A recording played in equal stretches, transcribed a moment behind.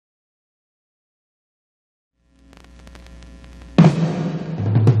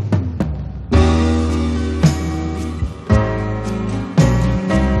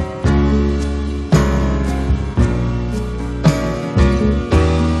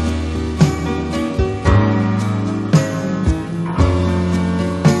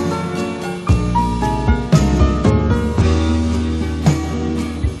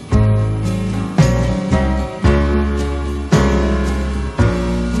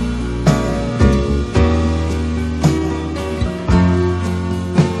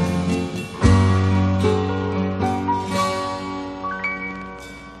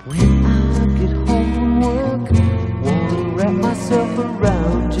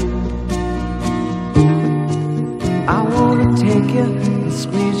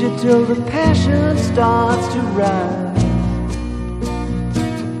till the passion starts to rise.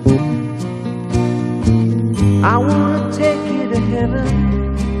 I wanna take you to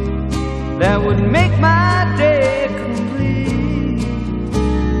heaven, that would make my day complete.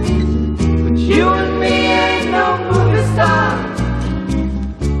 But you and me ain't no movie star.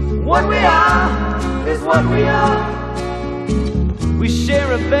 What we are is what we are. We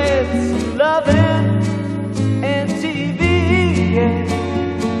share a bed, some loving and TV, yeah.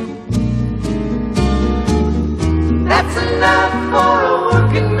 That's enough for a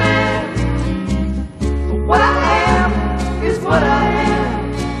working man. But what I am is what I am.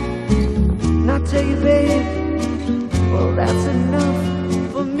 And I tell you, babe, well, that's enough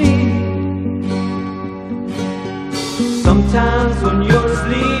for me. Sometimes when you're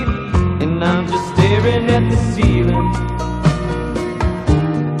asleep and I'm just staring at the ceiling,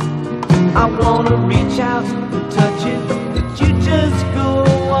 I wanna reach out and touch it, but you just go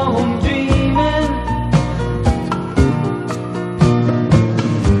on dreaming.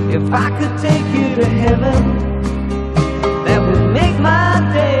 If I could take you to heaven, that would make my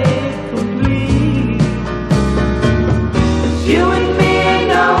day complete. But you and me ain't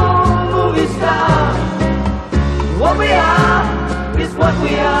no movie star. What we are is what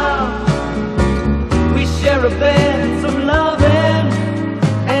we are. We share a bed, some loving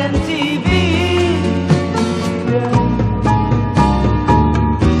and TV. Yeah.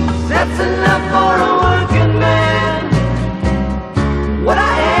 That's enough for a working man. What I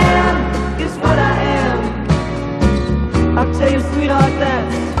am is what I am. I'll tell you, sweetheart,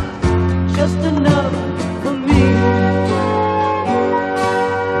 that's just enough for me.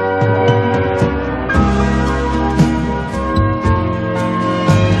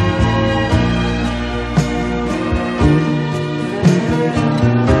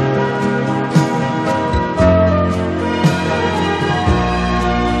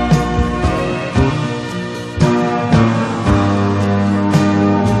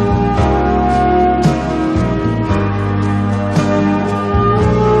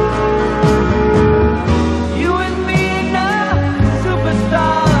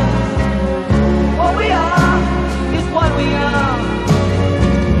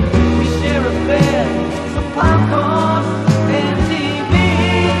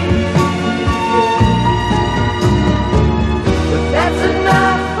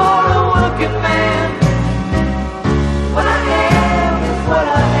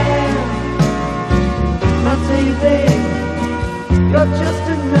 You're just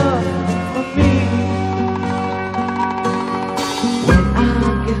enough for me. When I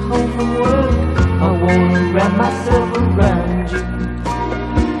get home from work, I wanna wrap myself around you.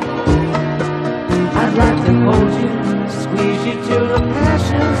 I'd like to hold you, squeeze you till the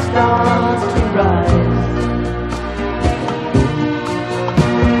passion starts to